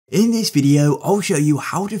In this video, I'll show you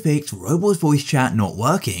how to fix Roblox voice chat not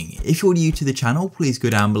working. If you're new to the channel, please go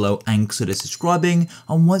down below and consider subscribing.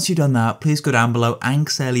 And once you've done that, please go down below and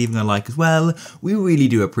consider leaving a like as well. We really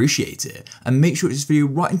do appreciate it. And make sure to this video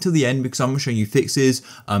right until the end because I'm going to show you fixes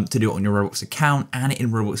to do it on your Roblox account and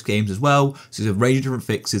in Roblox games as well. So there's a range of different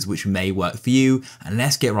fixes which may work for you. And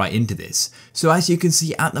let's get right into this. So as you can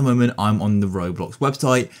see at the moment, I'm on the Roblox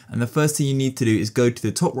website. And the first thing you need to do is go to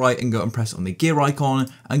the top right and go and press on the gear icon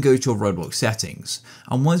and go to your Roblox settings.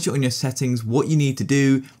 And once you're in your settings, what you need to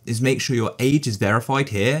do is make sure your age is verified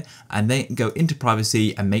here and then go into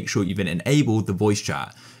privacy and make sure you've enabled the voice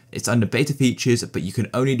chat. It's under beta features, but you can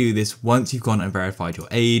only do this once you've gone and verified your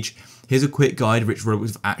age. Here's a quick guide which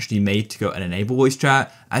Roblox have actually made to go and enable voice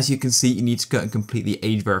chat. As you can see, you need to go and complete the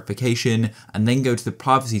age verification and then go to the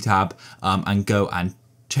privacy tab and go and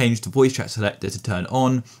change the voice chat selector to turn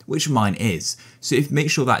on, which mine is. So make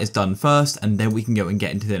sure that is done first and then we can go and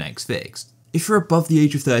get into the next fix. If you're above the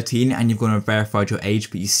age of 13 and you've gone and verified your age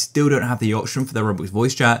but you still don't have the option for the Roblox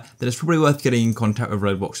voice chat, then it's probably worth getting in contact with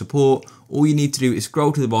Roblox support. All you need to do is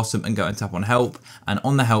scroll to the bottom and go and tap on help, and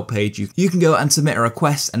on the help page you can go and submit a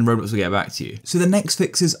request and Roblox will get back to you. So the next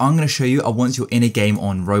fixes I'm going to show you are once you're in a game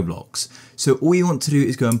on Roblox. So all you want to do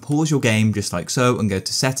is go and pause your game just like so and go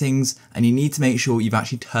to settings, and you need to make sure you've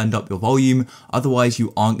actually turned up your volume, otherwise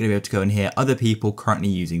you aren't going to be able to go and hear other people currently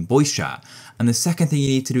using voice chat. And the second thing you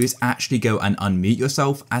need to do is actually go and unmute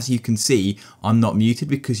yourself. As you can see, I'm not muted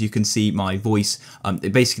because you can see my voice,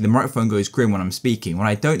 basically the microphone goes green when I'm speaking. When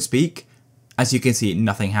I don't speak, as you can see,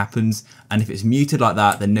 nothing happens, and if it's muted like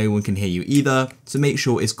that, then no one can hear you either. So make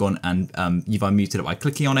sure it's gone and you've unmuted it by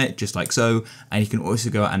clicking on it, just like so, and you can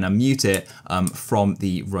also go and unmute it from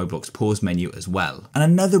the Roblox pause menu as well. And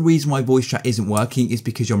another reason why voice chat isn't working is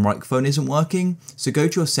because your microphone isn't working. So go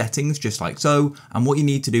to your settings, just like so, and what you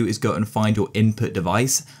need to do is go and find your input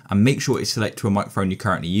device and make sure it's selected to a microphone you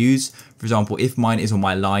currently use. For example, if mine is on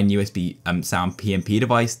my line USB sound PMP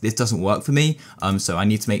device, this doesn't work for me. So I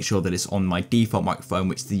need to make sure that it's on my default microphone,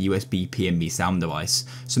 which is the USB PMP sound device.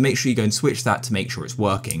 So make sure you go and switch that to make sure it's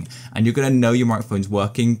working. And you're going to know your microphone's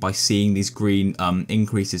working by seeing these green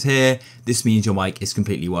increases here. This means your mic is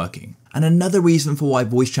completely working. And another reason for why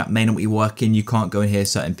voice chat may not be working, you can't go and hear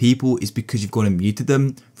certain people, is because you've gone and muted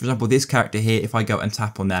them. For example, this character here, if I go and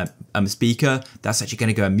tap on their speaker, that's actually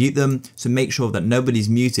going to go and mute them. So make sure that nobody's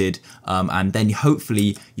muted and then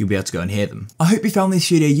hopefully you'll be able to go and hear them. I hope you found this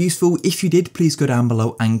video useful. If you did, please go down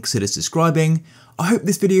below and consider subscribing. I hope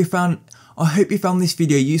you found this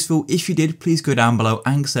video useful. If you did, please go down below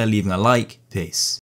and consider leaving a like. Peace.